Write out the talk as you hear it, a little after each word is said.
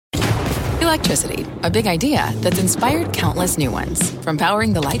Electricity, a big idea that's inspired countless new ones. From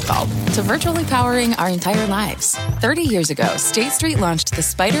powering the light bulb to virtually powering our entire lives. 30 years ago, State Street launched the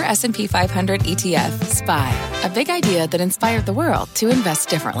Spider S&P 500 ETF, SPY. A big idea that inspired the world to invest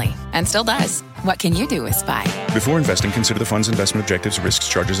differently. And still does. What can you do with SPY? Before investing, consider the fund's investment objectives, risks,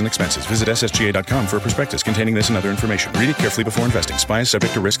 charges, and expenses. Visit ssga.com for a prospectus containing this and other information. Read it carefully before investing. SPY is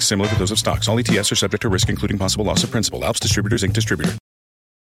subject to risks similar to those of stocks. All ETFs are subject to risk, including possible loss of principal. Alps Distributors, Inc. Distributor.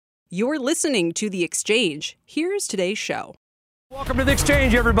 You're listening to The Exchange. Here's today's show. Welcome to The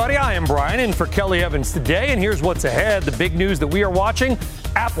Exchange, everybody. I am Brian, in for Kelly Evans today, and here's what's ahead. The big news that we are watching,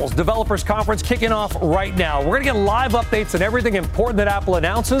 Apple's Developers Conference kicking off right now. We're going to get live updates on everything important that Apple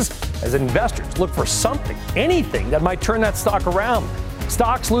announces as investors look for something, anything that might turn that stock around.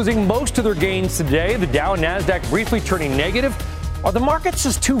 Stocks losing most of their gains today. The Dow and NASDAQ briefly turning negative. Are the markets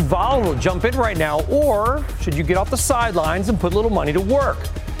just too volatile to jump in right now, or should you get off the sidelines and put a little money to work?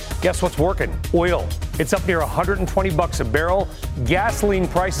 Guess what's working? Oil. It's up near $120 a barrel. Gasoline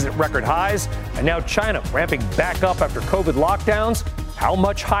prices at record highs. And now China ramping back up after COVID lockdowns. How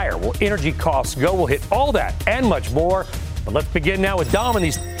much higher will energy costs go? We'll hit all that and much more. But let's begin now with Dom and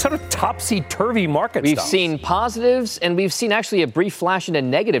these sort of topsy-turvy market We've stuff. seen positives, and we've seen actually a brief flash into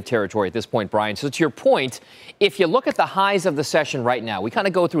negative territory at this point, Brian. So to your point, if you look at the highs of the session right now, we kind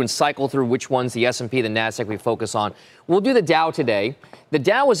of go through and cycle through which ones, the S&P, the NASDAQ, we focus on. We'll do the Dow today. The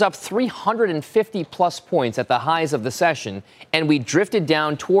Dow was up 350-plus points at the highs of the session, and we drifted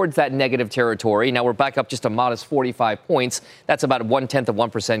down towards that negative territory. Now we're back up just a modest 45 points. That's about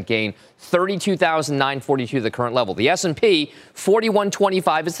 0.1% gain. 32,942 the current level. The S&P,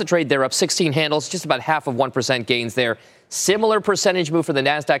 4125 is the trade. They're up 16 handles, just about half of 1% gains there. Similar percentage move for the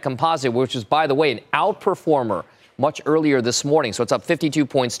NASDAQ Composite, which is, by the way, an outperformer much earlier this morning. So it's up 52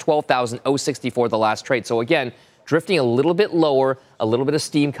 points, 12,064 the last trade. So again, drifting a little bit lower, a little bit of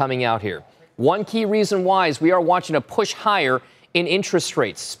steam coming out here. One key reason why is we are watching a push higher in interest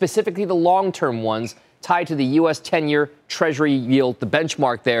rates, specifically the long-term ones tied to the U.S. 10-year Treasury yield, the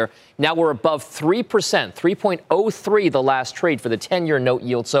benchmark there. Now we're above 3%, 3.03 the last trade for the 10-year note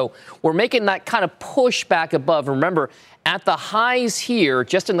yield. So we're making that kind of push back above. Remember, at the highs here,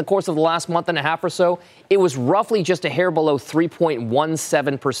 just in the course of the last month and a half or so, it was roughly just a hair below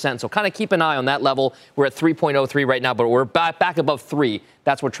 3.17%. So kind of keep an eye on that level. We're at 3.03 right now, but we're back above 3.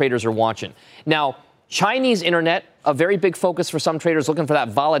 That's what traders are watching. Now, Chinese internet, a very big focus for some traders looking for that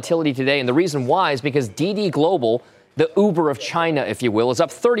volatility today. And the reason why is because DD Global, the Uber of China, if you will, is up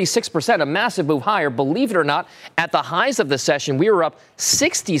 36%, a massive move higher. Believe it or not, at the highs of the session, we were up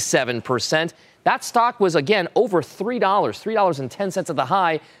 67%. That stock was, again, over $3, $3.10 at the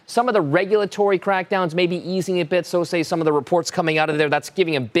high. Some of the regulatory crackdowns may be easing a bit. So say some of the reports coming out of there, that's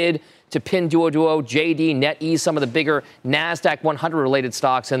giving a bid to Pinduoduo, JD, NetEase, some of the bigger NASDAQ 100 related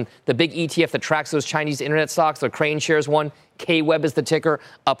stocks. And the big ETF that tracks those Chinese internet stocks, the Crane Shares one, KWeb is the ticker,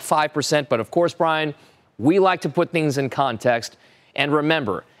 up 5%. But of course, Brian, we like to put things in context. And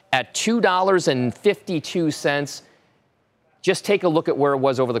remember, at $2.52, just take a look at where it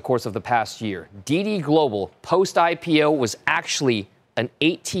was over the course of the past year. DD Global, post-IPO, was actually an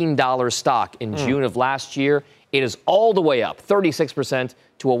 $18 stock in June of last year. It is all the way up, 36%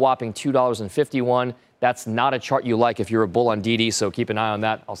 to a whopping $2.51. That's not a chart you like if you're a bull on DD, so keep an eye on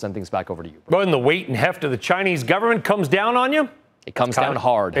that. I'll send things back over to you. When the weight and heft of the Chinese government comes down on you, it comes down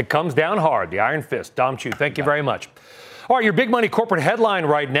hard. It comes down hard. The iron fist. Dom Chu, thank you very much. All right, your big money corporate headline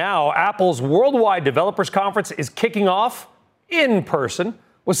right now, Apple's Worldwide Developers Conference is kicking off in person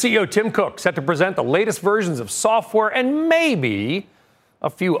with CEO Tim Cook set to present the latest versions of software and maybe a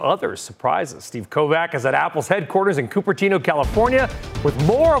few other surprises. Steve Kovac is at Apple's headquarters in Cupertino, California, with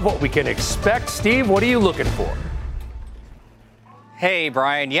more of what we can expect. Steve, what are you looking for? Hey,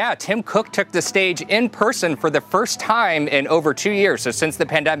 Brian. Yeah, Tim Cook took the stage in person for the first time in over 2 years. So since the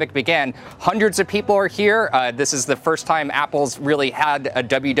pandemic began, hundreds of people are here. This is the first time Apple's really had a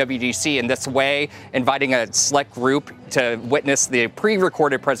WWDC in this way, inviting a select group to witness the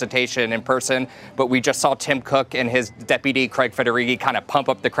pre-recorded presentation in person. But we just saw Tim Cook and his deputy, Craig Federighi, kind of pump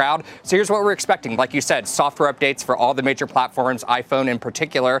up the crowd. So here's what we're expecting. Like you said, software updates for all the major platforms, iPhone in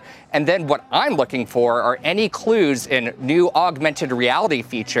particular. And then what I'm looking for are any clues in new augmented reality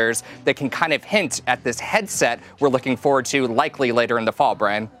features that can kind of hint at this headset we're looking forward to likely later in the fall,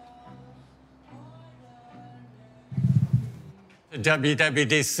 Brian.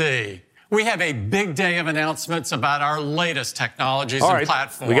 WWDC. We have a big day of announcements about our latest technologies and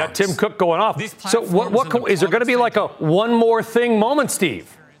platforms. We got Tim Cook going off. So what is there going to be like a one more thing moment,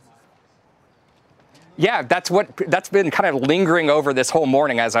 Steve? Yeah, that's been kind of lingering over this whole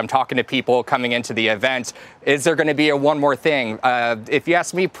morning as I'm talking to people coming into the event. Is there going to be a one more thing? If you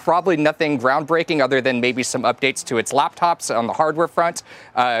ask me, probably nothing groundbreaking other than maybe some updates to its laptops on the hardware front.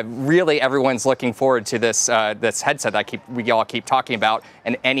 Really, everyone's looking forward to this headset that we all keep talking about,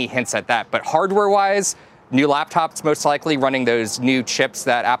 and any hints at that. But hardware-wise, new laptops, most likely running those new chips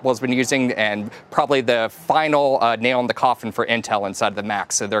that Apple has been using, and probably the final nail in the coffin for Intel inside of the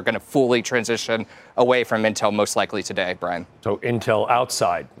Mac. So they're going to fully transition away from Intel most likely today, Brian. So Intel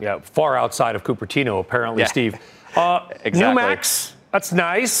outside, far outside of Cupertino, apparently, Steve. Exactly. New Macs, that's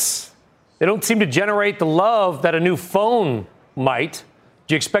nice. They don't seem to generate the love that a new phone might.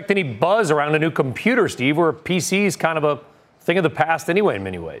 Do you expect any buzz around a new computer, Steve, or PC is kind of a thing of the past anyway in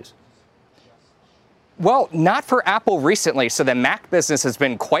many ways? Well, not for Apple recently. So the Mac business has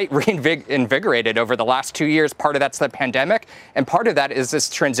been quite reinvigorated over the last 2 years. Part of that's the pandemic, and part of that is this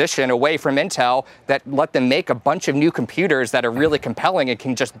transition away from Intel that let them make a bunch of new computers that are really compelling and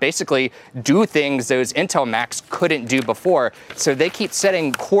can just basically do things those Intel Macs couldn't do before. So they keep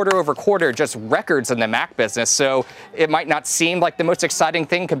setting quarter over quarter just records in the Mac business. So it might not seem like the most exciting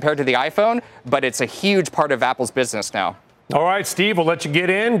thing compared to the iPhone, but it's a huge part of Apple's business now. All right, Steve, we'll let you get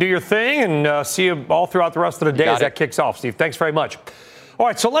in, do your thing, and see you all throughout the rest of the day as that kicks off. Steve, thanks very much. All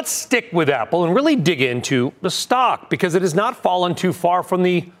right, so let's stick with Apple and really dig into the stock because it has not fallen too far from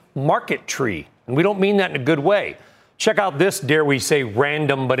the market tree. And we don't mean that in a good way. Check out this, dare we say,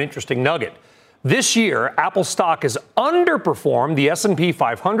 random but interesting nugget. This year, Apple stock has underperformed the S&P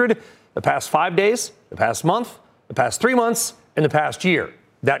 500 the past 5 days, the past month, the past 3 months, and the past year.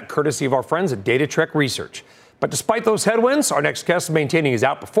 That courtesy of our friends at Data Trek Research. But despite those headwinds, our next guest is maintaining his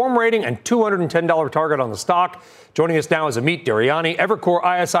outperform rating and $210 target on the stock. Joining us now is Amit Dariani, Evercore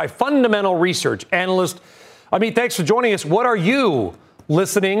ISI fundamental research analyst. Amit, thanks for joining us. What are you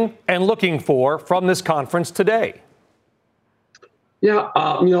listening and looking for from this conference today? Yeah,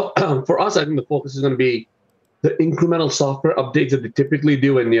 for us, I think the focus is going to be the incremental software updates that they typically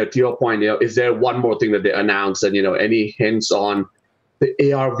do. And to your point, is there one more thing that they announce? And any hints on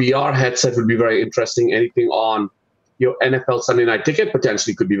the AR VR headset would be very interesting. Anything on your NFL Sunday Night Ticket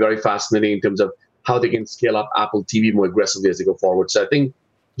potentially could be very fascinating in terms of how they can scale up Apple TV more aggressively as they go forward. So I think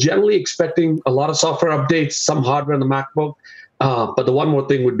generally expecting a lot of software updates, some hardware on the MacBook. But the one more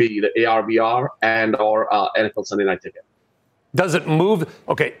thing would be the AR VR and or NFL Sunday Night Ticket. Does it move?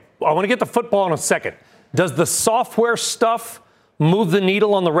 Okay, I want to get the football in a second. Does the software stuff move the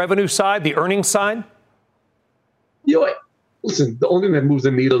needle on the revenue side, the earnings side? Listen, the only thing that moves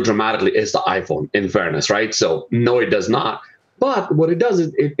the needle dramatically is the iPhone, in fairness, right? So, no, it does not. But what it does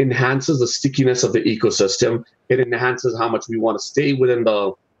is it enhances the stickiness of the ecosystem. It enhances how much we want to stay within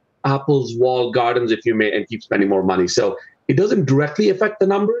the Apple's walled gardens, if you may, and keep spending more money. So it doesn't directly affect the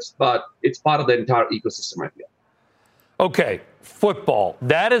numbers, but it's part of the entire ecosystem, I feel. Okay, football.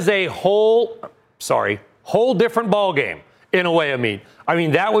 That is a whole different ballgame in a way, Amit. I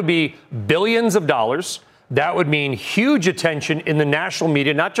mean, that would be billions of dollars. That would mean huge attention in the national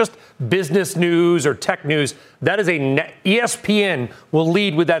media, not just business news or tech news. That is ESPN will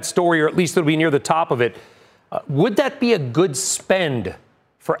lead with that story, or at least it'll be near the top of it. Would that be a good spend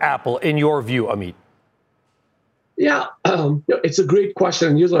for Apple, in your view, Amit? Yeah, it's a great question.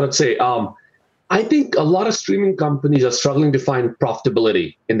 And here's what I'd say. I think a lot of streaming companies are struggling to find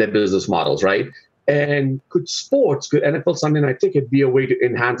profitability in their business models, right? And could NFL Sunday Night Ticket be a way to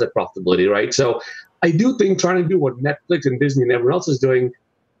enhance that profitability, right? So I do think trying to do what Netflix and Disney and everyone else is doing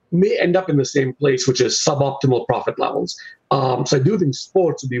may end up in the same place, which is suboptimal profit levels. So I do think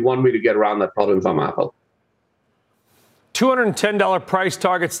sports would be one way to get around that problem from Apple. $210 price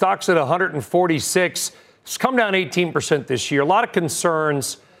target, stocks at 146. It's come down 18% this year. A lot of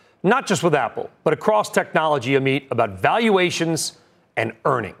concerns, not just with Apple, but across technology, Amit, about valuations and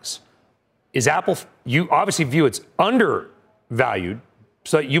earnings. Is Apple, you obviously view it's undervalued,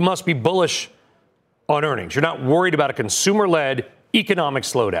 so you must be bullish on earnings. You're not worried about a consumer-led economic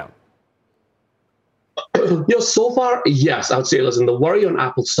slowdown. So far, yes, I would say, listen, the worry on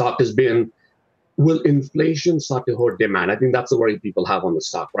Apple stock has been, will inflation start to hurt demand? I think that's the worry people have on the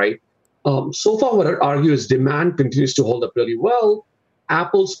stock, right? So far, what I'd argue is demand continues to hold up really well.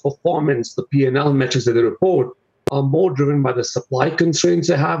 Apple's performance, the P&L metrics that they report, are more driven by the supply constraints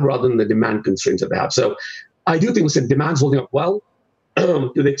they have rather than the demand constraints that they have. So I do think, listen, demand's holding up well.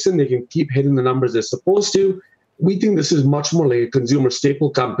 To the extent they can keep hitting the numbers they're supposed to, we think this is much more like a consumer staple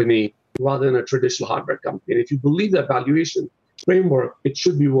company rather than a traditional hardware company. And if you believe that valuation framework, it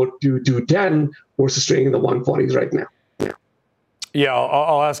should be worth $210 versus trading in the 140s right now. Yeah,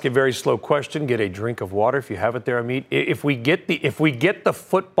 I'll ask a very slow question. Get a drink of water if you have it there, Amit. If we get the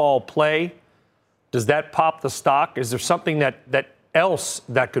football play, Does that pop the stock? Is there something that else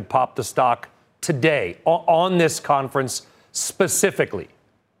that could pop the stock today on this conference specifically?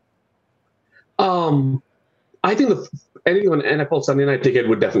 I think anything on NFL Sunday Night Ticket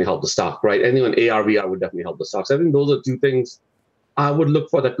would definitely help the stock, right? Anything on AR/VR would definitely help the stock. So I think those are two things I would look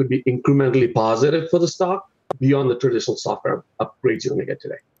for that could be incrementally positive for the stock beyond the traditional software upgrades you're going to get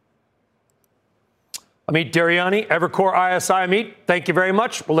today. Amit Dariani, Evercore ISI. Amit, thank you very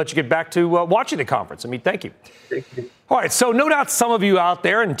much. We'll let you get back to watching the conference. Amit, thank you. Thank you. All right, so no doubt some of you out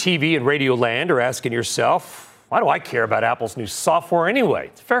there in TV and radio land are asking yourself, why do I care about Apple's new software anyway?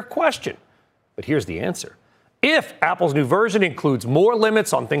 It's a fair question, but here's the answer. If Apple's new version includes more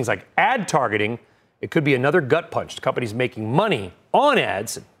limits on things like ad targeting, it could be another gut punch to companies making money on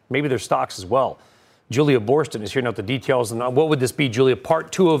ads, and maybe their stocks as well. Julia Borston is here now with the details. And what would this be, Julia?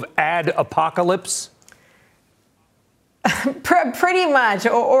 Part 2 of ad apocalypse? Pretty much,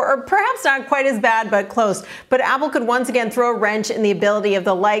 or perhaps not quite as bad, but close. But Apple could once again throw a wrench in the ability of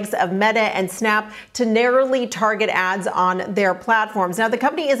the likes of Meta and Snap to narrowly target ads on their platforms. Now, the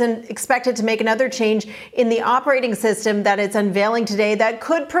company isn't expected to make another change in the operating system that it's unveiling today that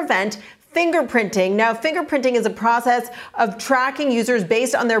could prevent fingerprinting. Now, fingerprinting is a process of tracking users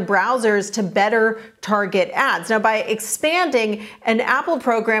based on their browsers to better target ads. Now, by expanding an Apple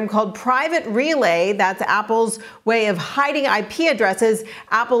program called Private Relay, that's Apple's way of hiding IP addresses,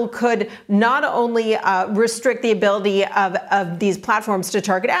 Apple could not only restrict the ability of these platforms to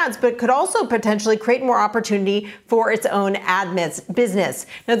target ads, but could also potentially create more opportunity for its own ad business.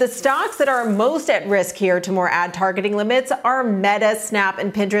 Now, the stocks that are most at risk here to more ad targeting limits are Meta, Snap,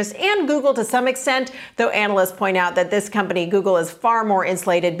 and Pinterest, and Google to some extent, though analysts point out that this company, Google, is far more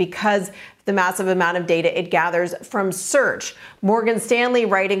insulated because the massive amount of data it gathers from search. Morgan Stanley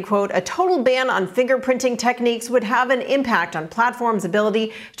writing, quote, a total ban on fingerprinting techniques would have an impact on platforms'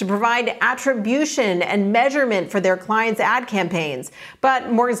 ability to provide attribution and measurement for their clients' ad campaigns.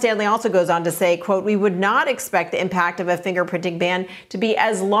 But Morgan Stanley also goes on to say, quote, we would not expect the impact of a fingerprinting ban to be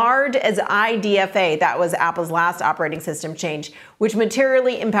as large as IDFA, that was Apple's last operating system change, which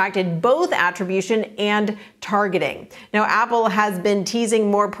materially impacted both attribution and targeting. Now, Apple has been teasing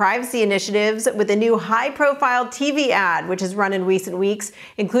more privacy initiatives with a new high-profile TV ad, which has run in recent weeks,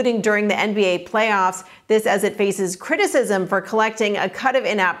 including during the NBA playoffs. This as it faces criticism for collecting a cut of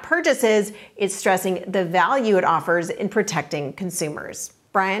in-app purchases. It's stressing the value it offers in protecting consumers.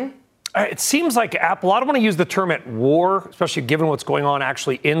 Brian? It seems like Apple, I don't want to use the term at war, especially given what's going on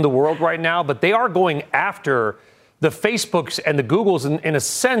actually in the world right now, but they are going after the Facebooks and the Googles in a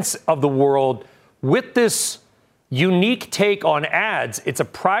sense of the world with this unique take on ads. It's a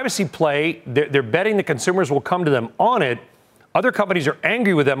privacy play. They're betting the consumers will come to them on it. Other companies are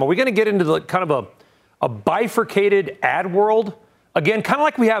angry with them. Are we going to get into the kind of a bifurcated ad world? Again, kind of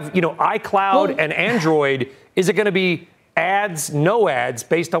like we have, iCloud and Android. Is it going to be ads, no ads,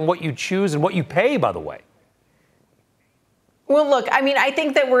 based on what you choose and what you pay, by the way? Well, look, I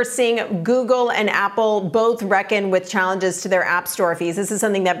think that we're seeing Google and Apple both reckon with challenges to their App Store fees. This is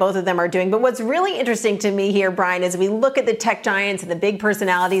something that both of them are doing. But what's really interesting to me here, Brian, is we look at the tech giants and the big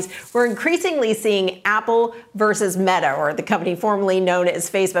personalities, we're increasingly seeing Apple versus Meta, or the company formerly known as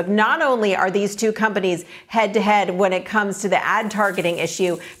Facebook. Not only are these two companies head-to-head when it comes to the ad targeting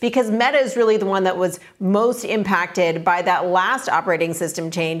issue, because Meta is really the one that was most impacted by that last operating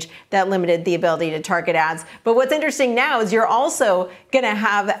system change that limited the ability to target ads. But what's interesting now is you're also going to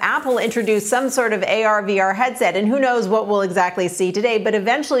have Apple introduce some sort of AR/VR headset, and who knows what we'll exactly see today, but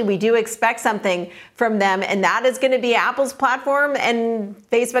eventually we do expect something from them, and that is going to be Apple's platform, and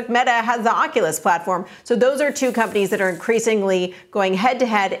Facebook Meta has the Oculus platform. So those are two companies that are increasingly going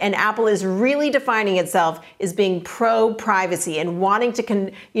head-to-head, and Apple is really defining itself as being pro-privacy and wanting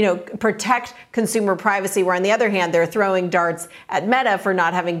to protect consumer privacy, where on the other hand, they're throwing darts at Meta for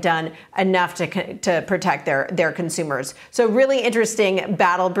not having done enough to protect their consumers. So really interesting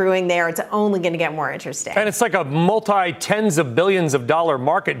battle brewing there. It's only going to get more interesting. And it's like a multi-tens of billions of dollar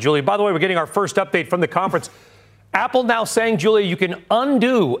market, Julie. By the way, we're getting our first update from the conference. Apple now saying, Julia, you can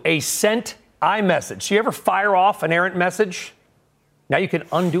undo a sent iMessage. So you ever fire off an errant message? Now you can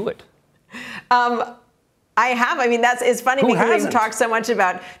undo it. I have. It's funny because we've talked so much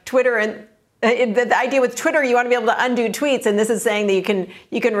about Twitter and the idea with Twitter, you want to be able to undo tweets, and this is saying that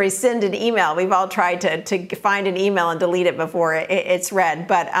you can rescind an email. We've all tried to find an email and delete it before it's read,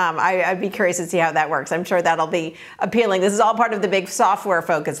 but I'd be curious to see how that works. I'm sure that'll be appealing. This is all part of the big software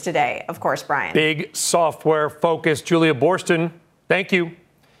focus today, of course, Brian. Big software focus. Julia Borston, thank you.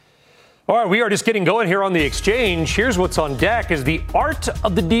 All right, we are just getting going here on the exchange. Here's what's on deck. Is the art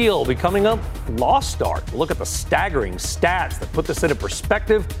of the deal becoming a lost art? We'll look at the staggering stats that put this into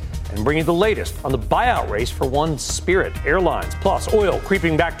perspective and bring you the latest on the buyout race for one Spirit Airlines. Plus, oil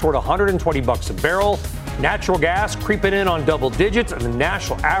creeping back toward $120 a barrel, natural gas creeping in on double digits, and the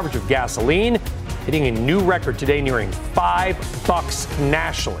national average of gasoline hitting a new record today, nearing $5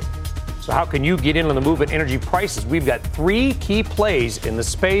 nationally. So how can you get in on the move in energy prices? We've got three key plays in the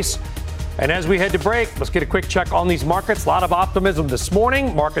space. And as we head to break, let's get a quick check on these markets. A lot of optimism this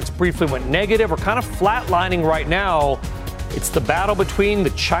morning. Markets briefly went negative. We're kind of flatlining right now. It's the battle between the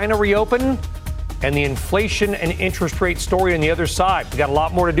China reopen and the inflation and interest rate story on the other side. We got a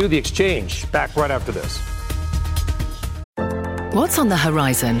lot more to do. The Exchange back right after this. What's on the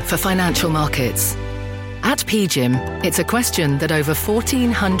horizon for financial markets? At PGIM, it's a question that over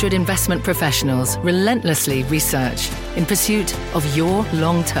 1,400 investment professionals relentlessly research in pursuit of your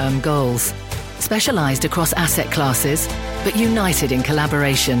long-term goals. Specialized across asset classes, but united in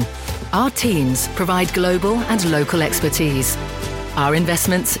collaboration, our teams provide global and local expertise. Our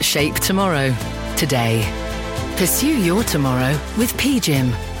investments shape tomorrow, today. Pursue your tomorrow with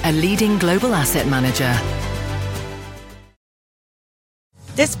PGIM, a leading global asset manager.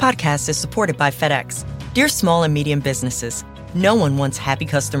 This podcast is supported by FedEx. Dear small and medium businesses, no one wants happy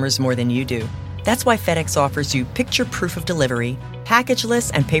customers more than you do. That's why FedEx offers you picture proof of delivery,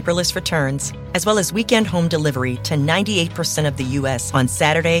 packageless and paperless returns, as well as weekend home delivery to 98% of the U.S. on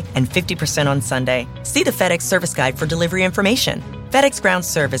Saturday and 50% on Sunday. See the FedEx service guide for delivery information. FedEx Ground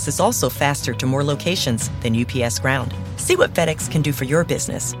service is also faster to more locations than UPS Ground. See what FedEx can do for your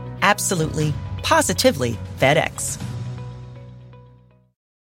business. Absolutely, positively FedEx.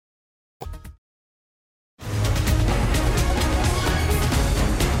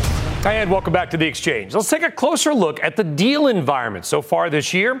 Hi, and welcome back to The Exchange. Let's take a closer look at the deal environment so far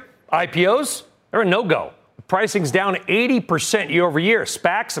this year. IPOs, they're a no-go. Pricing's down 80% year over year.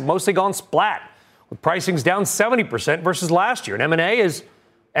 SPACs have mostly gone splat, with pricing's down 70% versus last year. And M&A is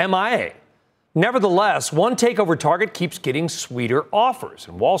MIA. Nevertheless, one takeover target keeps getting sweeter offers,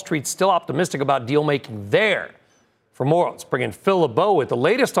 and Wall Street's still optimistic about deal-making there. For more, let's bring in Phil LeBeau with the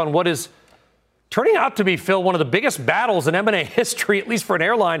latest on what is turning out to be, Phil, one of the biggest battles in M&A history, at least for an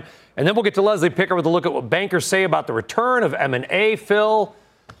airline. And then we'll get to Leslie Picker with a look at what bankers say about the return of M&A. Phil,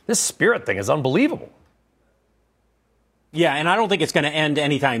 this Spirit thing is unbelievable. Yeah, and I don't think it's going to end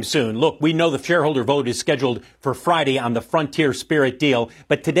anytime soon. Look, we know the shareholder vote is scheduled for Friday on the Frontier Spirit deal.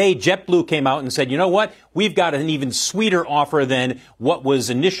 But today, JetBlue came out and said, you know what? We've got an even sweeter offer than what was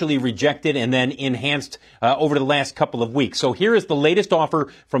initially rejected and then enhanced over the last couple of weeks. So here is the latest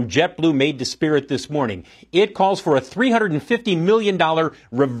offer from JetBlue made to Spirit this morning. It calls for a $350 million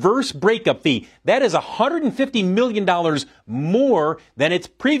reverse breakup fee. That is $150 million more than its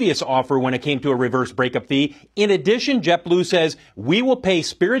previous offer when it came to a reverse breakup fee. In addition, JetBlue says we will pay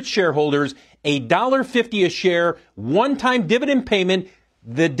Spirit shareholders $1.50 a share one-time dividend payment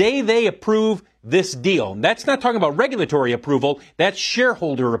the day they approve this deal. That's not talking about regulatory approval. That's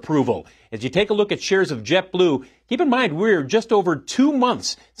shareholder approval. As you take a look at shares of JetBlue, keep in mind we're just over 2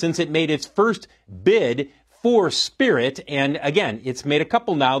 months since it made its first bid for Spirit. And again, it's made a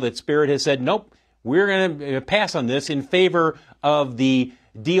couple now that Spirit has said, nope, we're going to pass on this in favor of the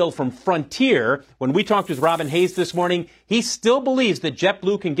deal from Frontier. When we talked with Robin Hayes this morning, he still believes that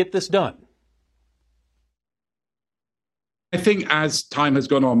JetBlue can get this done. I think as time has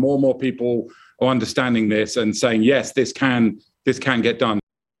gone on, more and more people are understanding this and saying, yes, this can get done.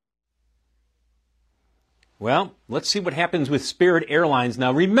 Well, let's see what happens with Spirit Airlines.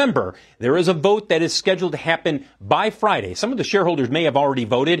 Now, remember, there is a vote that is scheduled to happen by Friday. Some of the shareholders may have already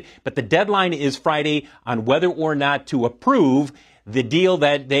voted, but the deadline is Friday on whether or not to approve the deal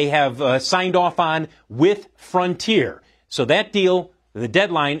that they have signed off on with Frontier. So that deal, the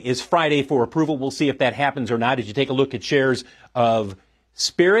deadline is Friday for approval. We'll see if that happens or not as you take a look at shares of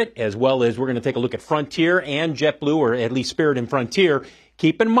Spirit, as well as we're going to take a look at Frontier and JetBlue, or at least Spirit and Frontier.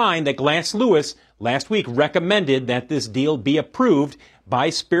 Keep in mind that Glass Lewis last week recommended that this deal be approved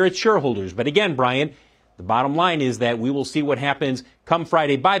by Spirit shareholders. But again, Brian, the bottom line is that we will see what happens come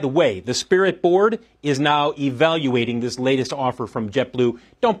Friday. By the way, the Spirit board is now evaluating this latest offer from JetBlue.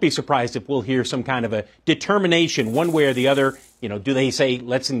 Don't be surprised if we'll hear some kind of a determination one way or the other. You know, do they say,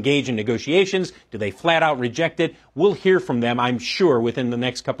 let's engage in negotiations? Do they flat out reject it? We'll hear from them, I'm sure, within the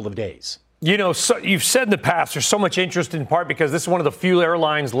next couple of days. You know, so you've said in the past there's so much interest in part because this is one of the few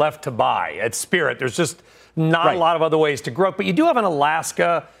airlines left to buy at Spirit. There's just not a lot of other ways to grow. But you do have an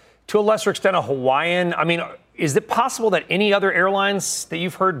Alaska, to a lesser extent, a Hawaiian. I mean, is it possible that any other airlines that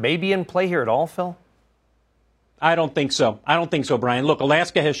you've heard may be in play here at all, Phil? I don't think so. I don't think so, Brian. Look,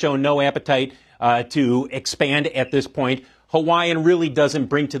 Alaska has shown no appetite to expand at this point. Hawaiian really doesn't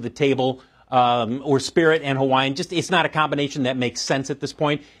bring to the table, or Spirit and Hawaiian. Just it's not a combination that makes sense at this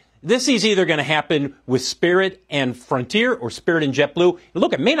point. This is either going to happen with Spirit and Frontier or Spirit and JetBlue.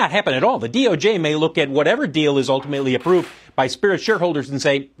 Look, it may not happen at all. The DOJ may look at whatever deal is ultimately approved by Spirit shareholders and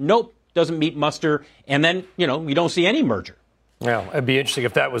say, nope, doesn't meet muster. And then, we don't see any merger. Well, it'd be interesting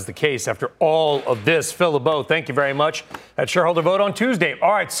if that was the case after all of this. Phil LeBeau, thank you very much. That shareholder vote on Tuesday.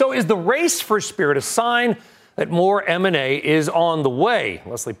 All right, so is the race for Spirit a sign that more M&A is on the way?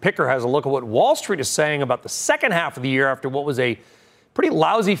 Leslie Picker has a look at what Wall Street is saying about the second half of the year after what was a pretty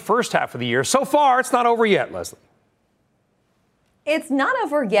lousy first half of the year. So far, it's not over yet, Leslie. It's not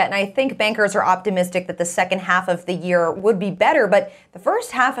over yet, and I think bankers are optimistic that the second half of the year would be better, but the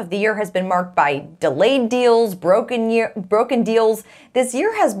first half of the year has been marked by delayed deals, broken deals. This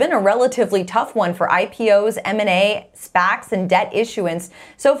year has been a relatively tough one for IPOs, M&A, SPACs, and debt issuance.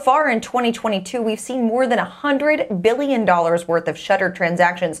 So far in 2022, we've seen more than $100 billion worth of shuttered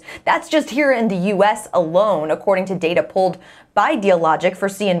transactions. That's just here in the U.S. alone, according to data pulled by DealLogic for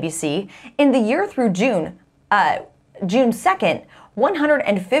CNBC. In the year through June 2nd,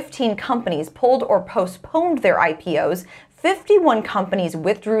 115 companies pulled or postponed their IPOs. 51 companies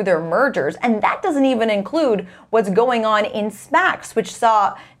withdrew their mergers, and that doesn't even include what's going on in SPACs, which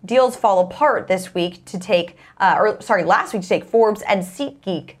saw deals fall apart last week to take Forbes and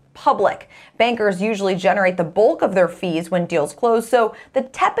SeatGeek public. Bankers usually generate the bulk of their fees when deals close, so the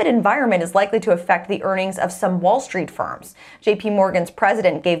tepid environment is likely to affect the earnings of some Wall Street firms. JP Morgan's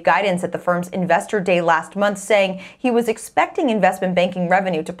president gave guidance at the firm's investor day last month, saying he was expecting investment banking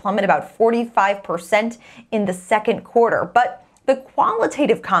revenue to plummet about 45% in the second quarter. But the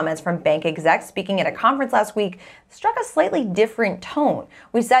qualitative comments from bank execs speaking at a conference last week struck a slightly different tone.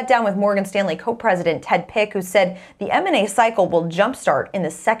 We sat down with Morgan Stanley co-president Ted Pick, who said the M&A cycle will jumpstart in the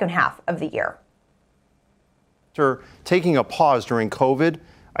second half of the year. After taking a pause during COVID,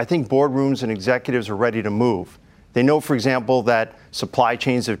 I think boardrooms and executives are ready to move. They know, for example, that supply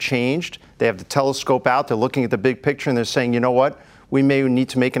chains have changed. They have the telescope out. They're looking at the big picture, and they're saying, you know what? We may need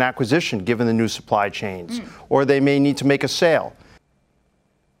to make an acquisition given the new supply chains, or they may need to make a sale.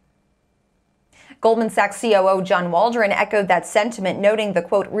 Goldman Sachs COO John Waldron echoed that sentiment, noting the,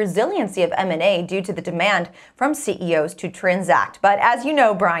 quote, resiliency of M&A due to the demand from CEOs to transact. But as you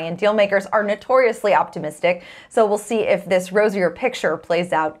know, Brian, dealmakers are notoriously optimistic, so we'll see if this rosier picture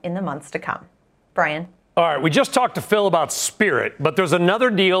plays out in the months to come. Brian? All right, we just talked to Phil about Spirit, but there's another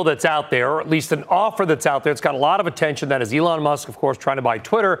deal that's out there, or at least an offer that's out there. It's got a lot of attention. That is Elon Musk, of course, trying to buy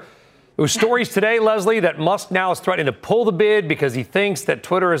Twitter. There was stories today, Leslie, that Musk now is threatening to pull the bid because he thinks that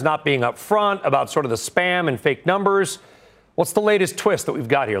Twitter is not being upfront about sort of the spam and fake numbers. What's the latest twist that we've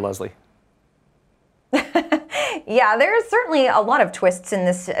got here, Leslie? Yeah, there's certainly a lot of twists in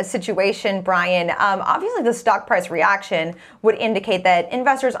this situation, Brian. Obviously, the stock price reaction would indicate that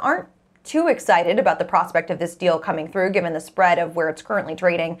investors aren't too excited about the prospect of this deal coming through, given the spread of where it's currently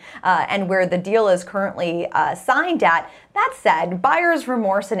trading and where the deal is currently signed at. That said, buyer's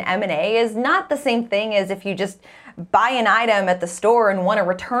remorse in M&A is not the same thing as if you just buy an item at the store and want to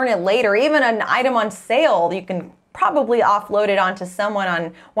return it later. Even an item on sale, you can probably offload it onto someone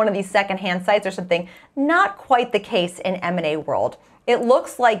on one of these secondhand sites or something. Not quite the case in M&A world. It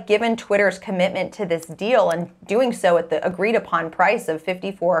looks like, given Twitter's commitment to this deal and doing so at the agreed upon price of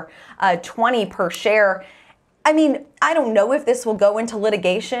 $54.20 per share, I mean, I don't know if this will go into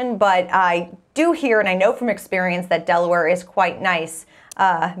litigation, but I do hear, and I know from experience, that Delaware is quite nice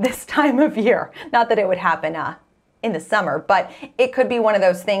this time of year. Not that it would happen in the summer, but it could be one of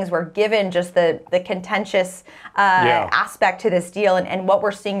those things where, given just the contentious aspect to this deal and what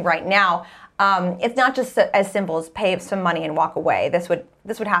we're seeing right now, it's not just as simple as pay some money and walk away. This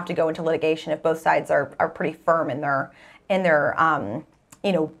would have to go into litigation if both sides are pretty firm in their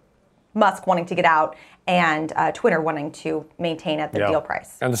Musk wanting to get out and Twitter wanting to maintain at the deal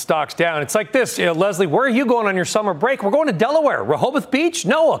price. And the stock's down. It's like this, Leslie, where are you going on your summer break? We're going to Delaware, Rehoboth Beach?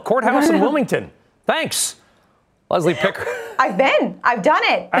 No, a courthouse in Wilmington. Thanks. Leslie Picker. I've been. I've done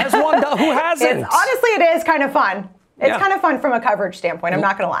it. As one who hasn't? Honestly, it is kind of fun. It's kind of fun from a coverage standpoint, I'm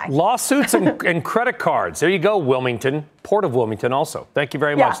not going to lie. Lawsuits and credit cards. There you go, Wilmington. Port of Wilmington also. Thank you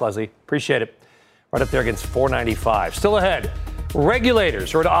very much, Leslie. Appreciate it. Right up there against $4.95. Still ahead,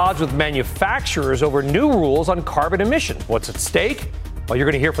 regulators are at odds with manufacturers over new rules on carbon emissions. What's at stake? Well, you're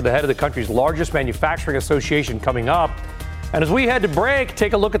going to hear from the head of the country's largest manufacturing association coming up. And as we head to break,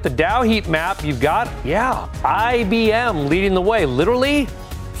 take a look at the Dow heat map. You've got, IBM leading the way. Literally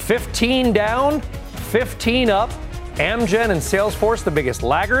 15 down, 15 up. Amgen and Salesforce, the biggest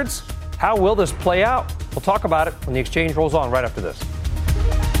laggards. How will this play out? We'll talk about it when the exchange rolls on right after this.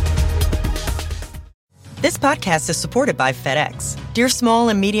 This podcast is supported by FedEx. Dear small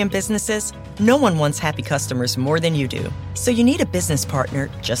and medium businesses, no one wants happy customers more than you do. So you need a business partner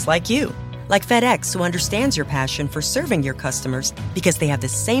just like you. Like FedEx, who understands your passion for serving your customers because they have the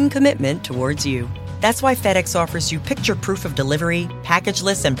same commitment towards you. That's why FedEx offers you picture proof of delivery,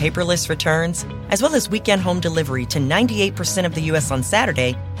 packageless and paperless returns, as well as weekend home delivery to 98% of the U.S. on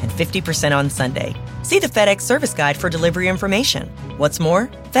Saturday and 50% on Sunday. See the FedEx service guide for delivery information. What's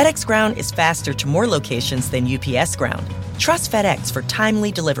more, FedEx Ground is faster to more locations than UPS Ground. Trust FedEx for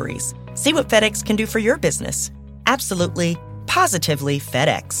timely deliveries. See what FedEx can do for your business. Absolutely, positively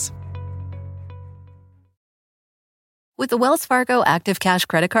FedEx. With the Wells Fargo Active Cash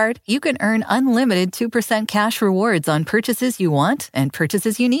Credit Card, you can earn unlimited 2% cash rewards on purchases you want and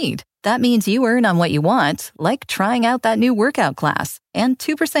purchases you need. That means you earn on what you want, like trying out that new workout class, and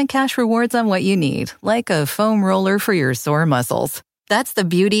 2% cash rewards on what you need, like a foam roller for your sore muscles. That's the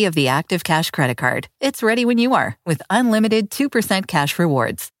beauty of the Active Cash Credit Card. It's ready when you are, with unlimited 2% cash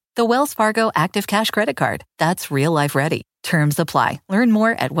rewards. The Wells Fargo Active Cash Credit Card. That's real life ready. Terms apply. Learn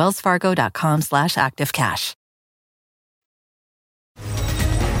more at wellsfargo.com/activecash.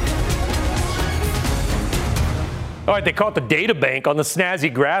 All right, they call it the data bank on the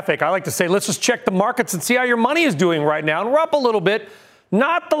snazzy graphic. I like to say, let's just check the markets and see how your money is doing right now. And we're up a little bit.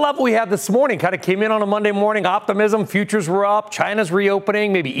 Not the level we had this morning. Kind of came in on a Monday morning. Optimism. Futures were up. China's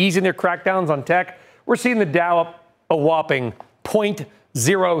reopening, maybe easing their crackdowns on tech. We're seeing the Dow up a whopping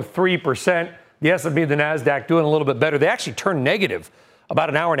 0.03%. The S&P and the NASDAQ doing a little bit better. They actually turned negative about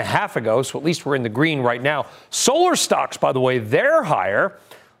an hour and a half ago, so at least we're in the green right now. Solar stocks, by the way, they're higher.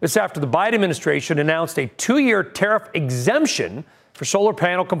 This after the Biden administration announced a 2-year tariff exemption for solar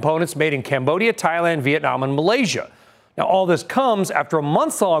panel components made in Cambodia, Thailand, Vietnam, and Malaysia. Now, all this comes after a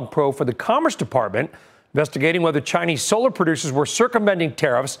months-long probe for the Commerce Department investigating whether Chinese solar producers were circumventing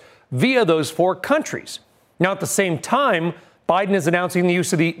tariffs via those 4 countries. Now, at the same time, Biden is announcing the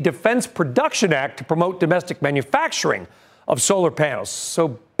use of the Defense Production Act to promote domestic manufacturing of solar panels.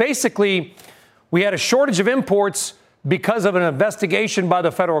 So basically, we had a shortage of imports because of an investigation by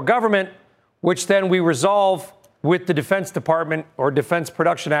the federal government, which then we resolve with the Defense Department or Defense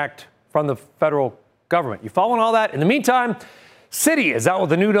Production Act from the federal government. You following all that? In the meantime, Citi is out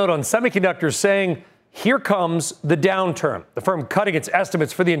with a new note on semiconductors saying, here comes the downturn. The firm cutting its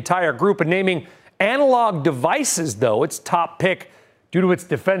estimates for the entire group and naming Analog Devices, though, its top pick due to its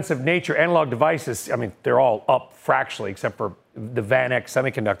defensive nature. Analog Devices, I mean, they're all up fractionally except for the VanEck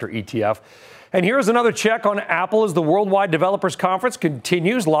Semiconductor ETF. And here's another check on Apple as the Worldwide Developers Conference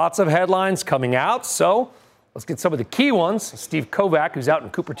continues. Lots of headlines coming out. So let's get some of the key ones. Steve Kovac, who's out in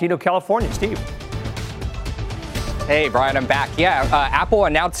Cupertino, California. Steve. Hey, Brian, I'm back. Yeah, Apple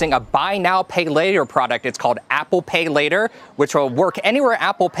announcing a buy now, pay later product. It's called Apple Pay Later, which will work anywhere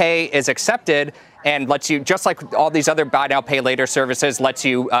Apple Pay is accepted and lets you, just like all these other buy now, pay later services, lets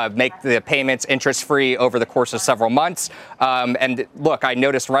you make the payments interest-free over the course of several months. And look, I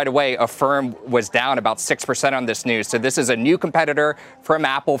noticed right away Affirm was down about 6% on this news. So this is a new competitor from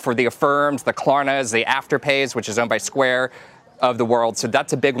Apple for the Affirms, the Klarnas, the Afterpays, which is owned by Square, of the world. So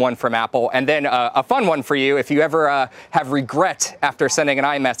that's a big one from Apple. And then a fun one for you. If you ever have regret after sending an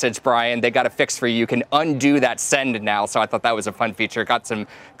iMessage, Brian, they got a fix for you. You can undo that send now. So I thought that was a fun feature. Got some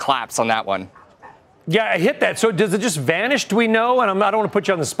claps on that one. Yeah, I hit that. So does it just vanish? Do we know? And I don't want to put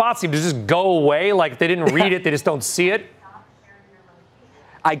you on the spot, Steve. Does it just go away? Like if they didn't read it, they just don't see it?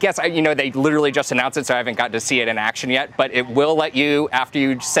 I guess, they literally just announced it, so I haven't gotten to see it in action yet. But it will let you, after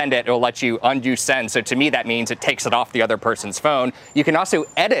you send it, it will let you undo send. So to me, that means it takes it off the other person's phone. You can also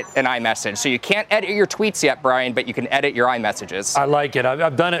edit an iMessage. So you can't edit your tweets yet, Brian, but you can edit your iMessages. I like it.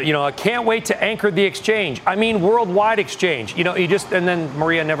 I've done it. I can't wait to anchor the exchange. I mean, worldwide exchange. And then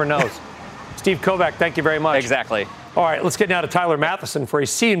Maria never knows. Steve Kovac, thank you very much. Exactly. All right, let's get now to Tyler Matheson for a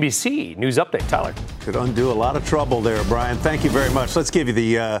CNBC News Update. Tyler. Could undo a lot of trouble there, Brian. Thank you very much. Let's give you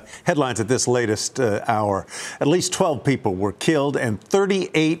the headlines at this latest hour. At least 12 people were killed and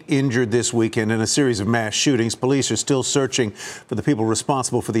 38 injured this weekend in a series of mass shootings. Police are still searching for the people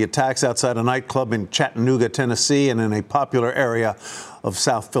responsible for the attacks outside a nightclub in Chattanooga, Tennessee, and in a popular area of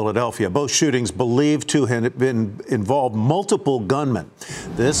South Philadelphia. Both shootings believed to have been involved multiple gunmen.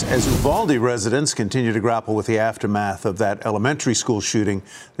 This as Uvalde residents continue to grapple with the aftermath of that elementary school shooting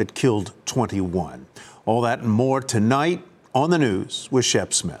that killed 21. All that and more tonight on the news with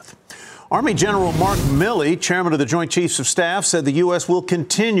Shep Smith. Army General Mark Milley, chairman of the Joint Chiefs of Staff, said the U.S. will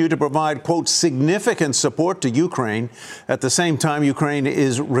continue to provide, quote, significant support to Ukraine. At the same time, Ukraine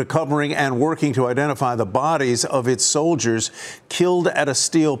is recovering and working to identify the bodies of its soldiers killed at a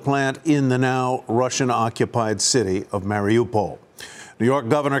steel plant in the now Russian-occupied city of Mariupol. New York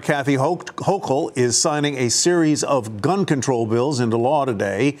Governor Kathy Hochul is signing a series of gun control bills into law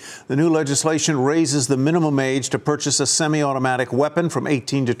today. The new legislation raises the minimum age to purchase a semi-automatic weapon from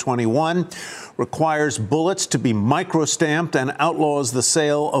 18 to 21, requires bullets to be micro-stamped, and outlaws the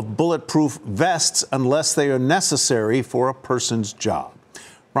sale of bulletproof vests unless they are necessary for a person's job.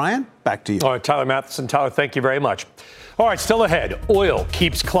 Brian, back to you. All right, Tyler Matheson. Tyler, thank you very much. All right, still ahead. Oil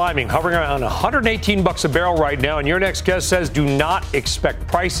keeps climbing, hovering around $118 a barrel right now. And your next guest says do not expect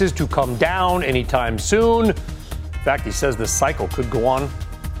prices to come down anytime soon. In fact, he says this cycle could go on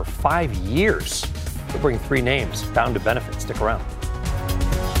for 5 years. We'll bring 3 names bound to benefit. Stick around.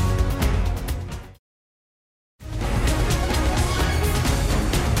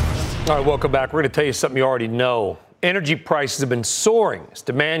 All right, welcome back. We're going to tell you something you already know. Energy prices have been soaring as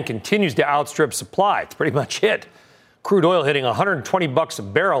demand continues to outstrip supply. It's pretty much it. Crude oil hitting $120 a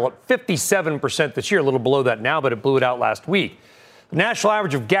barrel, up 57% this year, a little below that now, but it blew it out last week. The national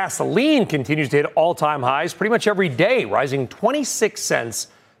average of gasoline continues to hit all-time highs pretty much every day, rising 26 cents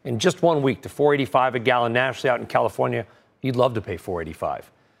in just 1 week to $4.85 a gallon nationally. Out in California, you'd love to pay $4.85.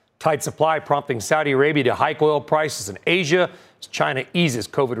 Tight supply prompting Saudi Arabia to hike oil prices in Asia as China eases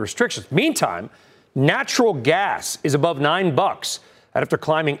COVID restrictions. Meantime, natural gas is above $9 after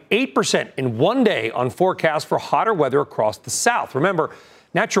climbing 8% in 1 day on forecasts for hotter weather across the South. Remember,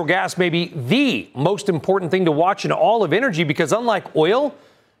 natural gas may be the most important thing to watch in all of energy because unlike oil,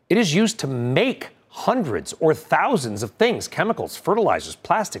 it is used to make hundreds or thousands of things, chemicals, fertilizers,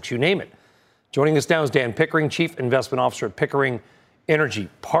 plastics, you name it. Joining us now is Dan Pickering, Chief Investment Officer at Pickering Energy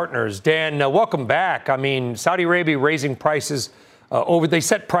Partners. Dan, welcome back. I mean, Saudi Arabia raising prices they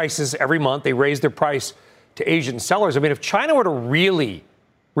set prices every month. They raise their price to Asian sellers. I mean, if China were to really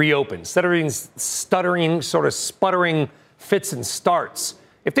reopen, stuttering, sort of sputtering fits and starts,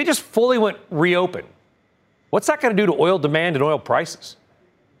 if they just fully went reopen, what's that going to do to oil demand and oil prices?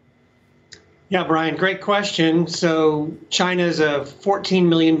 Yeah, Brian, great question. So China's a 14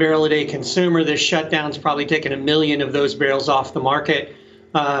 million barrel a day consumer. This shutdown's probably taken 1 million of those barrels off the market.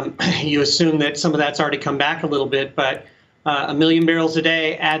 You assume that some of that's already come back a little bit, but 1 million barrels a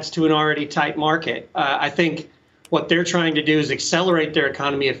day adds to an already tight market. I think what they're trying to do is accelerate their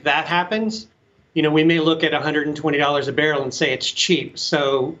economy. If that happens, we may look at $120 a barrel and say it's cheap.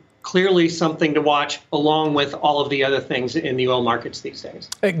 So clearly something to watch along with all of the other things in the oil markets these days.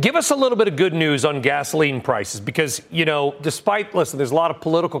 Give us a little bit of good news on gasoline prices because, listen, there's a lot of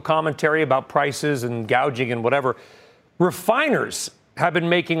political commentary about prices and gouging and whatever. Refiners have been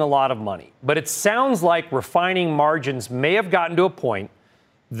making a lot of money, but it sounds like refining margins may have gotten to a point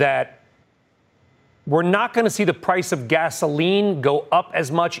that we're not going to see the price of gasoline go up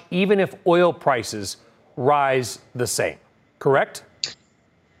as much, even if oil prices rise the same. Correct?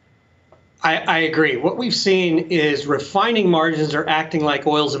 I agree. What we've seen is refining margins are acting like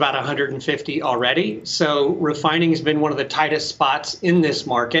oil's about 150 already. So refining has been one of the tightest spots in this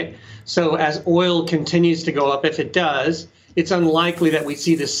market. So as oil continues to go up, if it does, it's unlikely that we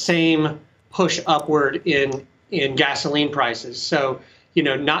see the same push upward in gasoline prices. So,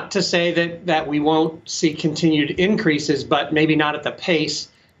 not to say that we won't see continued increases, but maybe not at the pace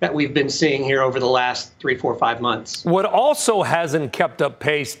that we've been seeing here over the last 3, 4, 5 months. What also hasn't kept up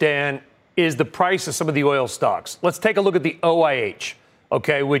pace, Dan, is the price of some of the oil stocks. Let's take a look at the OIH,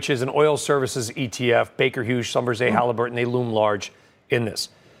 which is an oil services ETF. Baker Hughes, Schlumberger, Halliburton, they loom large in this.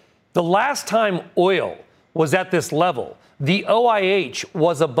 The last time oil was at this level, the OIH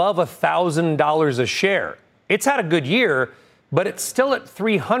was above $1,000 a share. It's had a good year, but it's still at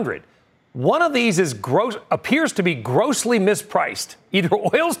 300. One of these appears to be grossly mispriced. Either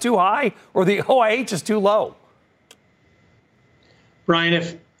oil's too high or the OIH is too low.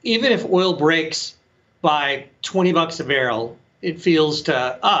 Brian, even if oil breaks by $20 a barrel, it feels to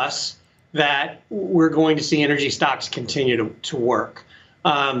us that we're going to see energy stocks continue to work.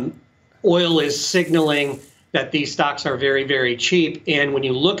 Oil is signaling that these stocks are very, very cheap. And when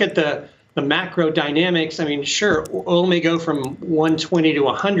you look at the macro dynamics, I mean, sure, oil may go from 120 to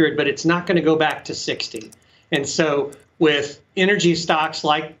 100, but it's not going to go back to 60. And so with energy stocks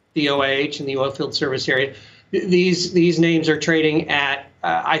like the OIH and the oilfield service area, these names are trading at,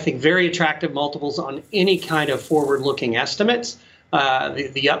 I think, very attractive multiples on any kind of forward-looking estimates.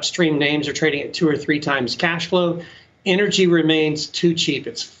 The upstream names are trading at 2 or 3 times cash flow. Energy remains too cheap.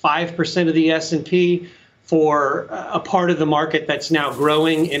 It's 5% of the S&P. For a part of the market that's now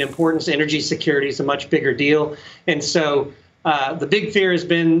growing in importance. Energy security is a much bigger deal. And so the big fear has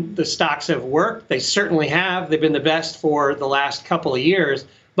been the stocks have worked. They certainly have. They've been the best for the last couple of years,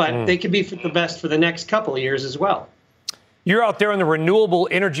 but they could be the best for the next couple of years as well. You're out there in the renewable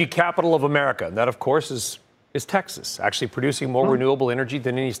energy capital of America. And that, of course, is is Texas, actually producing more renewable energy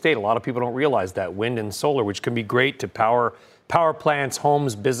than any state. A lot of people don't realize that. Wind and solar, which can be great to power plants,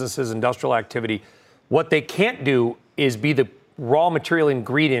 homes, businesses, industrial activity. What they can't do is be the raw material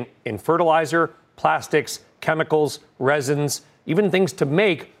ingredient in fertilizer, plastics, chemicals, resins, even things to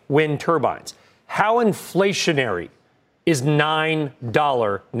make wind turbines. How inflationary is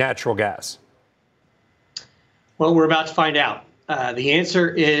 $9 natural gas? Well, we're about to find out. The answer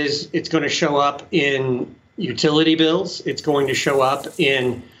is it's going to show up in utility bills. It's going to show up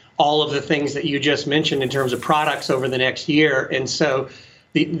in all of the things that you just mentioned in terms of products over the next year. And so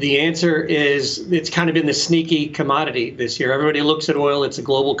the answer is it's kind of been the sneaky commodity this year. Everybody looks at oil. It's a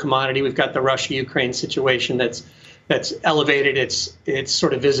global commodity. We've got the Russia-Ukraine situation that's elevated its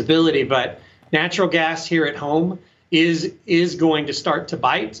sort of visibility. But natural gas here at home is going to start to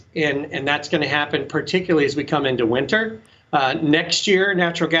bite. And that's going to happen particularly as we come into winter. Next year,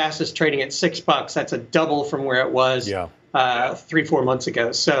 natural gas is trading at $6. That's a double from where it was 3-4 months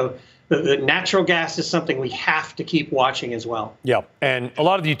ago. So the natural gas is something we have to keep watching as well. Yeah, and a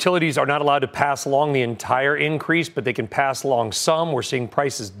lot of the utilities are not allowed to pass along the entire increase, but they can pass along some. We're seeing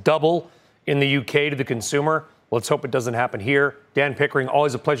prices double in the UK to the consumer. Let's hope it doesn't happen here. Dan Pickering,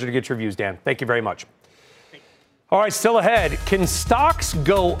 always a pleasure to get your views, Dan. Thank you very much. All right, still ahead. Can stocks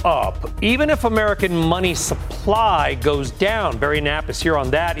go up even if American money supply goes down? Barry Knapp is here on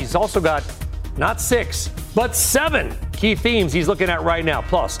that. He's also got not 6, but 7 key themes he's looking at right now.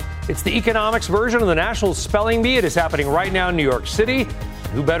 Plus, it's the economics version of the National Spelling Bee. It is happening right now in New York City.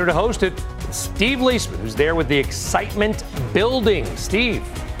 Who better to host it? It's Steve Leisman, who's there with the excitement building. Steve.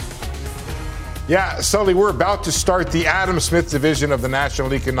 Yeah, Sully, we're about to start the Adam Smith division of the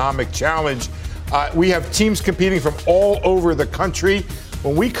National Economic Challenge. We have teams competing from all over the country.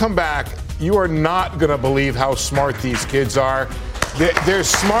 When we come back, you are not going to believe how smart these kids are. They're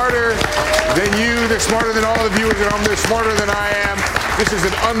smarter than you. They're smarter than all the viewers at home. They're smarter than I am. This is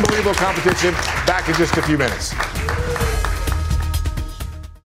an unbelievable competition. Back in just a few minutes.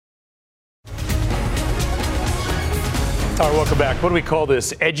 All right, welcome back. What do we call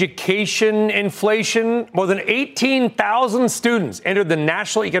this? Education inflation? More than 18,000 students entered the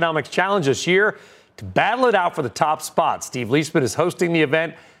National Economics Challenge this year to battle it out for the top spot. Steve Leisman is hosting the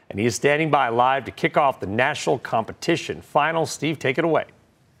event, and he is standing by live to kick off the national competition final. Steve, take it away.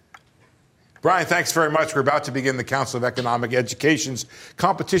 Brian, thanks very much. We're about to begin the Council of Economic Education's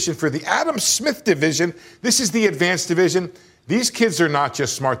competition for the Adam Smith division. This is the advanced division. These kids are not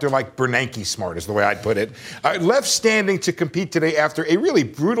just smart. They're like Bernanke smart is the way I'd put it. Left standing to compete today after a really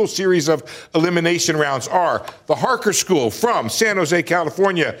brutal series of elimination rounds are the Harker School from San Jose,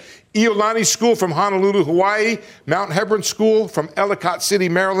 California, Iolani School from Honolulu, Hawaii, Mount Hebron School from Ellicott City,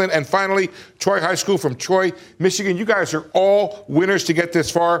 Maryland, and finally, Troy High School from Troy, Michigan. You guys are all winners to get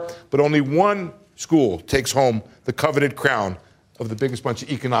this far, but only one school takes home the coveted crown of the biggest bunch of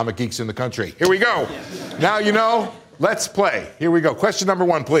economic geeks in the country. Here we go. Now you know. Let's play. Here we go. Question number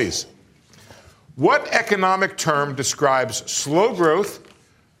 1, please. What economic term describes slow growth,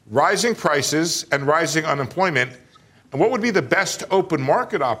 rising prices, and rising unemployment? And what would be the best open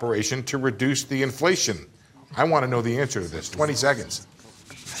market operation to reduce the inflation? I want to know the answer to this. 20 seconds.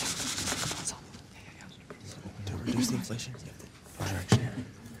 To reduce the inflation?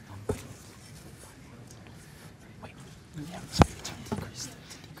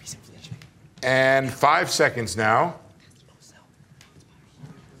 And 5 seconds now.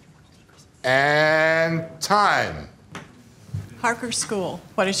 And time. Harker School.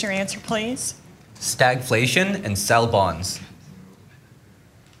 What is your answer, please? Stagflation and sell bonds.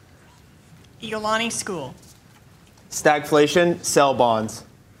 Iolani School. Stagflation, sell bonds.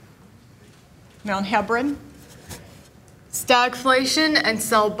 Mount Hebron. Stagflation and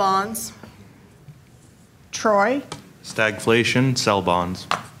sell bonds. Troy. Stagflation, sell bonds.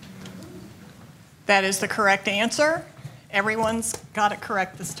 That is the correct answer. Everyone's got it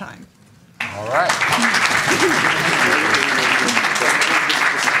correct this time. All right.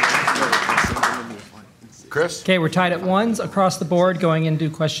 Chris? Okay, we're tied at 1s across the board going into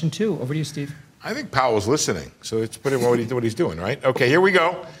question 2. Over to you, Steve. I think Powell's listening, so it's pretty well what he's doing, right? Okay, here we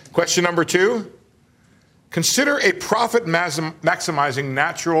go. Question number 2. Consider a profit maximizing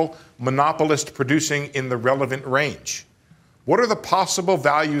natural monopolist producing in the relevant range. What are the possible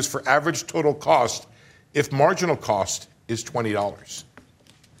values for average total cost if marginal cost is $20?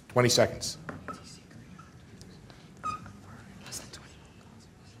 20 seconds.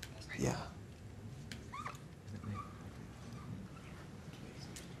 Yeah.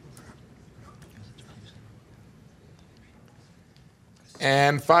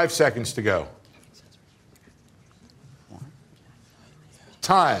 And 5 seconds to go.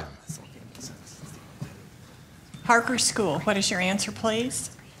 Time. Parker School, what is your answer,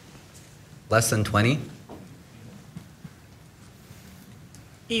 please? Less than 20.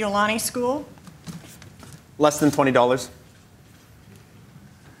 Iolani School, Less than $20.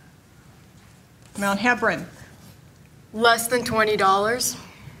 Mount Hebron, Less than $20.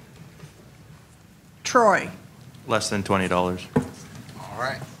 Troy. Less than $20. All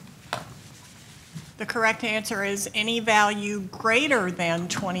right. The correct answer is any value greater than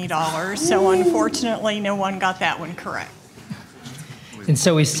 $20. So unfortunately, no one got that one correct. And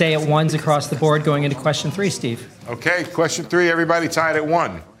so we stay at ones across the board going into question 3, Steve. Okay, question 3, everybody tied at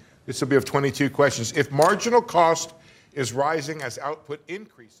 1. This will be of 22 questions. If marginal cost is rising as output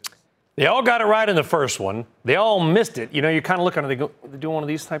increases. They all got it right in the first one. They all missed it. You know, you're kind of looking, are they doing one of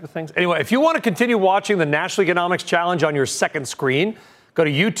these type of things? Anyway, if you want to continue watching the National Economics Challenge on your second screen, go to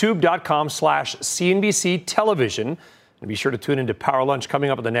youtube.com/CNBC television. And be sure to tune into Power Lunch coming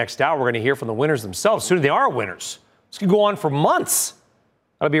up in the next hour. We're going to hear from the winners themselves. Soon they are winners. This could go on for months.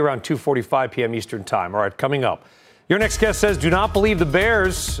 That'll be around 2:45 p.m. Eastern time. All right, coming up. Your next guest says, do not believe the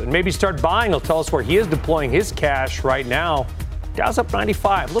bears and maybe start buying. He'll tell us where he is deploying his cash right now. Dow's up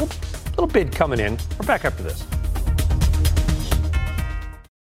 95. Little bid coming in. We're back after this.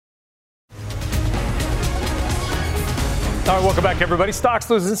 All right, welcome back, everybody. Stocks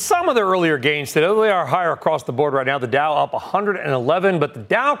losing some of their earlier gains today. They are higher across the board right now. The Dow up 111, but the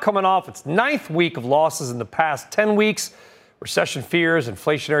Dow coming off its 9th week of losses in the past 10 weeks. Recession fears,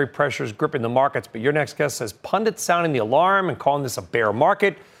 inflationary pressures gripping the markets. But your next guest says pundits sounding the alarm and calling this a bear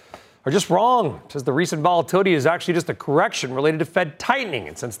market are just wrong. Says the recent volatility is actually just a correction related to Fed tightening.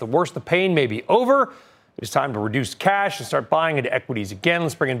 And since the worst of the pain may be over, it's time to reduce cash and start buying into equities again.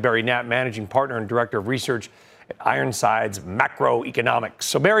 Let's bring in Barry Knapp, Managing Partner and Director of Research at Ironside's Macroeconomics.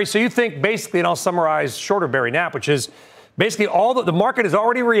 So, Barry, so you think basically, and I'll summarize shorter Barry Knapp, which is basically all that the market has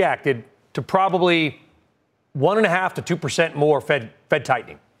already reacted to probably 1.5% to 2% more Fed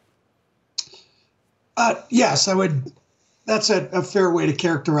tightening. Yes, I would. That's a fair way to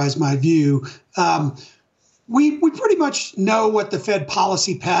characterize my view. We pretty much know what the Fed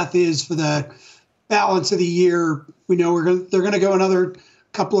policy path is for the balance of the year. We know they're going to go another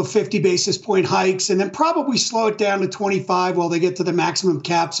couple of 50 basis point hikes and then probably slow it down to 25 while they get to the maximum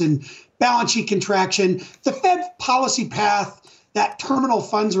caps and balance sheet contraction. The Fed policy path, that terminal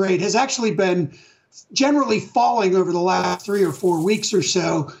funds rate, has actually been generally falling over the last 3 or 4 weeks or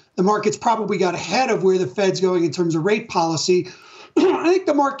so. The market's probably got ahead of where the Fed's going in terms of rate policy. I think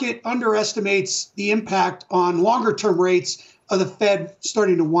the market underestimates the impact on longer-term rates of the Fed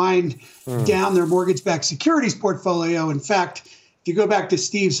starting to wind down their mortgage-backed securities portfolio. In fact, if you go back to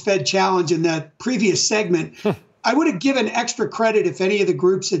Steve's Fed challenge in that previous segment, I would have given extra credit if any of the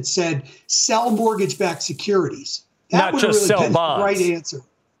groups had said, sell mortgage-backed securities. That not just really sell bonds. The right answer.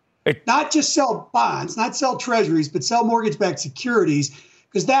 Not just sell bonds, not sell treasuries, but sell mortgage-backed securities,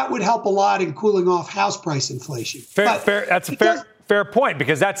 because that would help a lot in cooling off house price inflation. That's a fair point,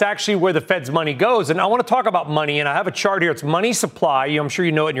 because that's actually where the Fed's money goes. And I want to talk about money, and I have a chart here. It's money supply. I'm sure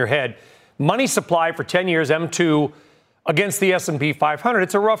you know it in your head. Money supply for 10 years, M2, against the S&P 500.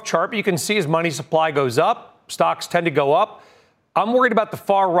 It's a rough chart, but you can see as money supply goes up, stocks tend to go up. I'm worried about the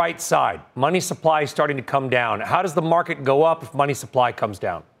far right side. Money supply is starting to come down. How does the market go up if money supply comes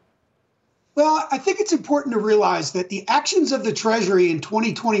down? Well, I think it's important to realize that the actions of the Treasury in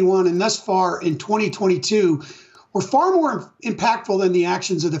 2021 and thus far in 2022 were far more impactful than the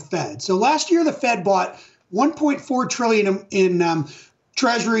actions of the Fed. So last year, the Fed bought $1.4 trillion in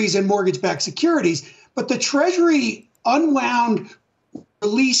treasuries and mortgage-backed securities, but the Treasury unwound,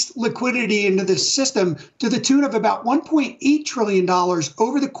 released liquidity into the system to the tune of about $1.8 trillion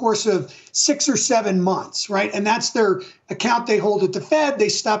over the course of 6 or 7 months, right? And that's their account they hold at the Fed. They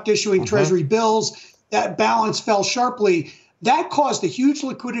stopped issuing Treasury bills. That balance fell sharply. That caused a huge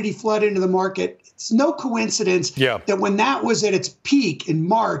liquidity flood into the market. It's no coincidence that when that was at its peak in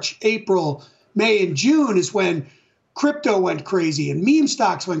March, April, May, and June is when crypto went crazy and meme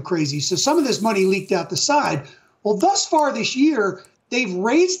stocks went crazy. So some of this money leaked out the side. Well, thus far this year, they've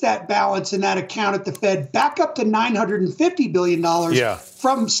raised that balance in that account at the Fed back up to $950 billion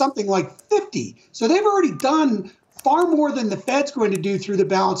from something like 50. So they've already done far more than the Fed's going to do through the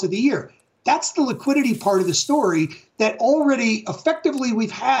balance of the year. That's the liquidity part of the story that already effectively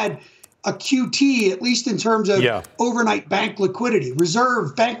we've had a QT, at least in terms of overnight bank liquidity.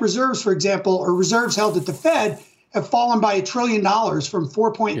 Bank reserves, for example, or reserves held at the Fed have fallen by $1 trillion from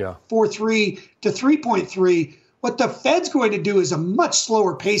 4.43 to 3.3. What the Fed's going to do is a much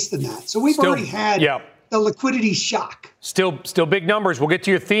slower pace than that. So we've already had the liquidity shock. Still big numbers. We'll get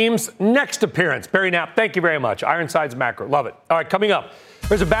to your themes next appearance. Barry Knapp, thank you very much. Ironside's Macro. Love it. All right, coming up.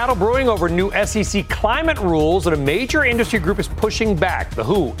 There's a battle brewing over new SEC climate rules, and a major industry group is pushing back. The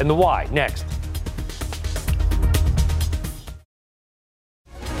who and the why, next.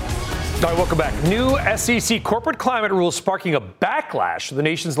 All right, welcome back. New SEC corporate climate rules sparking a backlash. The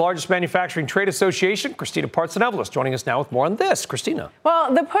nation's largest manufacturing trade association, Christina Partsenevelos, joining us now with more on this. Christina.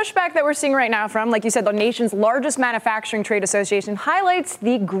 Well, the pushback that we're seeing right now from, like you said, the nation's largest manufacturing trade association highlights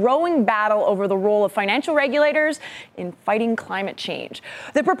the growing battle over the role of financial regulators in fighting climate change.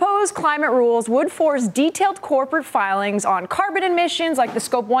 The proposed climate rules would force detailed corporate filings on carbon emissions, like the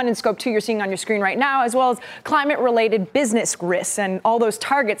Scope 1 and Scope 2 you're seeing on your screen right now, as well as climate-related business risks and all those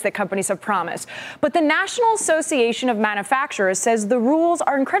targets that companies have promised. But the National Association of Manufacturers says the rules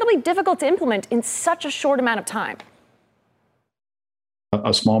are incredibly difficult to implement in such a short amount of time.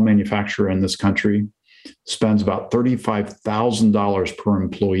 A small manufacturer in this country spends about $35,000 per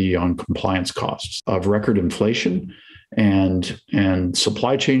employee on compliance costs of record inflation and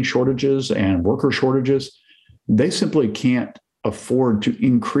supply chain shortages and worker shortages. They simply can't afford to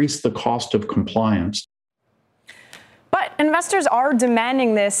increase the cost of compliance. But investors are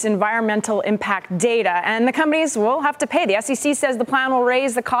demanding this environmental impact data, and the companies will have to pay. The SEC says the plan will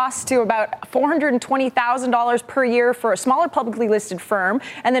raise the cost to about $420,000 per year for a smaller publicly listed firm,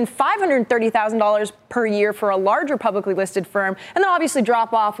 and then $530,000 per year for a larger publicly listed firm, and they'll obviously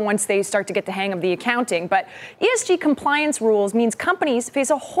drop off once they start to get the hang of the accounting. But ESG compliance rules means companies face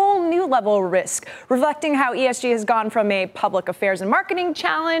a whole new level of risk, reflecting how ESG has gone from a public affairs and marketing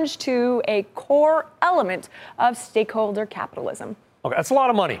challenge to a core element of stakeholder capitalism. Okay, that's a lot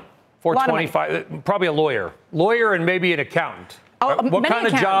of money. $425, probably a lawyer and maybe an accountant. What kind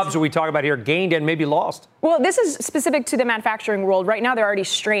of jobs are we talking about here, gained and maybe lost? Well, this is specific to the manufacturing world. Right now, they're already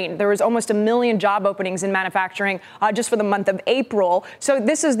strained. There was almost 1 million job openings in manufacturing just for the month of April. So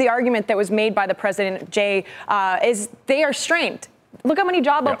this is the argument that was made by the president, Jay, is they are strained. Look how many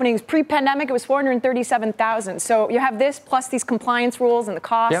job openings. Pre-pandemic, it was 437,000. So you have this plus these compliance rules and the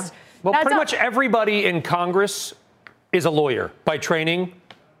costs. Yeah. Well, pretty much everybody in Congress is a lawyer by training.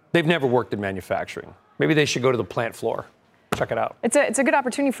 They've never worked in manufacturing. Maybe they should go to the plant floor. Check it out. It's a good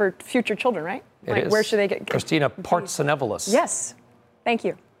opportunity for future children, right? It is. Where should they get? Christina Partsenevelos. Yes. Thank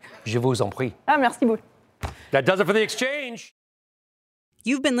you. Je vous en prie. Merci beaucoup. That does it for The Exchange.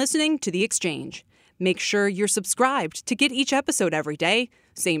 You've been listening to The Exchange. Make sure you're subscribed to get each episode every day,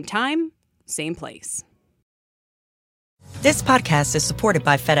 same time, same place. This podcast is supported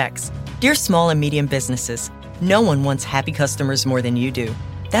by FedEx. Dear small and medium businesses, no one wants happy customers more than you do.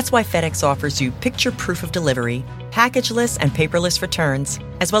 That's why FedEx offers you picture proof of delivery, packageless and paperless returns,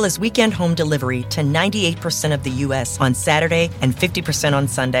 as well as weekend home delivery to 98% of the U.S. on Saturday and 50% on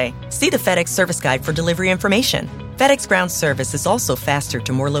Sunday. See the FedEx service guide for delivery information. FedEx Ground service is also faster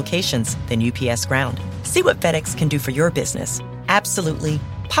to more locations than UPS Ground. See what FedEx can do for your business. Absolutely,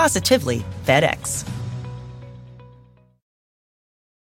 positively FedEx.